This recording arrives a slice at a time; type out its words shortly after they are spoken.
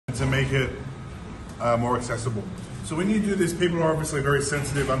to make it more accessible. So when you do this, people are obviously very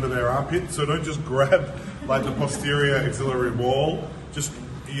sensitive under their armpit, so don't just grab like the posterior axillary wall,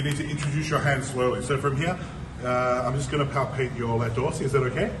 you need to introduce your hand slowly. So from here, I'm just going to palpate your lat dorsi, is that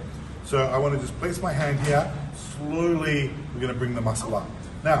okay? So I want to just place my hand here, slowly we're going to bring the muscle up.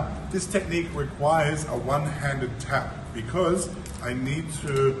 Now, this technique requires a one-handed tap because I need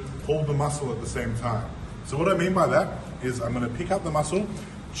to hold the muscle at the same time. So what I mean by that is I'm going to pick up the muscle,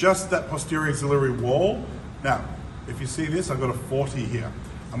 just that posterior axillary wall. Now, if you see this, I've got a 40 here.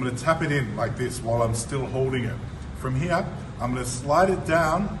 I'm going to tap it in like this while I'm still holding it. From here, I'm going to slide it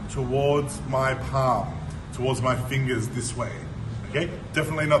down towards my palm, towards my fingers this way. Okay?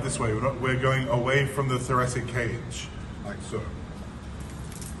 Definitely not this way. We're going away from the thoracic cage, like so.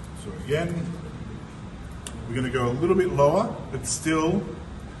 So again, we're going to go a little bit lower, but still,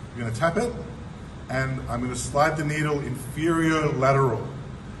 we're going to tap it, and I'm going to slide the needle inferior lateral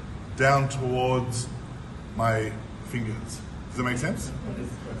down towards my fingers. Does that make sense?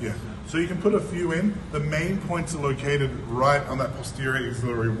 Yeah. So you can put a few in. The main points are located right on that posterior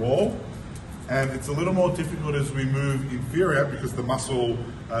axillary wall, and it's a little more difficult as we move inferior because the muscle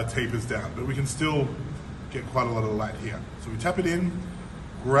tapers down, but we can still get quite a lot of light here. So we tap it in,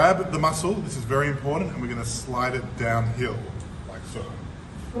 grab the muscle, this is very important, and we're going to slide it downhill, like so.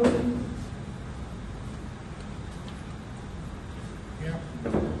 Yeah.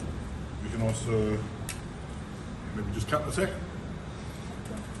 We can also maybe just cut a sec.